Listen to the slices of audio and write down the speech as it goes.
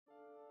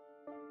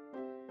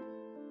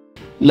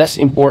Let's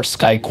import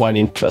SCAI coin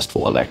in Trust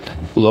Wallet.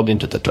 Log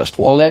into the Trust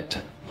Wallet,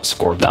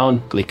 scroll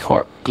down,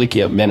 click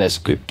here,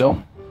 Manage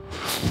Crypto.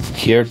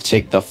 Here,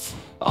 check the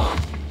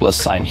plus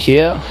sign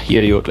here.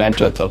 Here you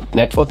enter the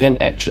network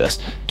and address.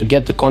 To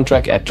get the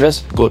contract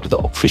address, go to the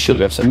official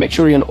website. Make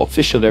sure you're on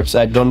official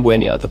website, don't go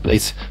any other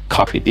place.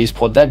 Copy this.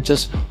 For that,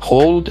 just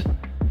hold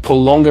for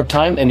longer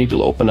time and it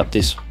will open up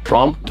this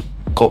prompt.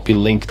 Copy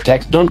link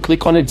text. Don't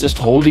click on it, just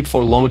hold it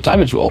for a longer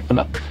time, it will open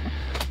up.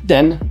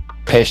 Then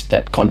paste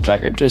that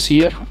contract address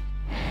here.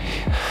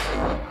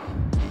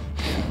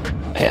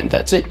 And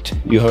that's it.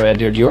 You have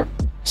added your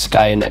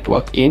SCAI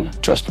network in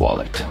Trust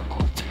Wallet.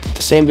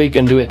 The same way you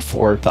can do it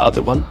for the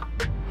other one.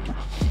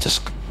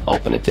 Just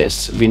open it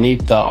this. We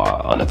need the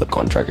another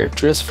contract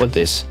address for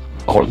this.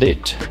 Hold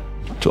it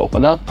to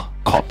open up.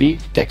 Copy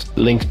text,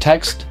 link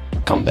text.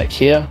 Come back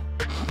here.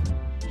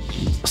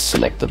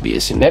 Select the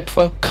BSC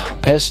network.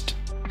 Paste.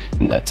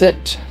 And that's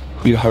it.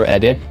 You have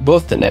added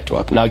both the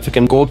network. Now if you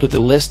can go to the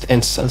list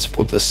and search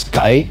for the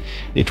SCAI,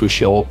 it will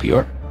show up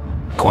your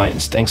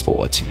coins. Thanks for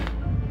watching.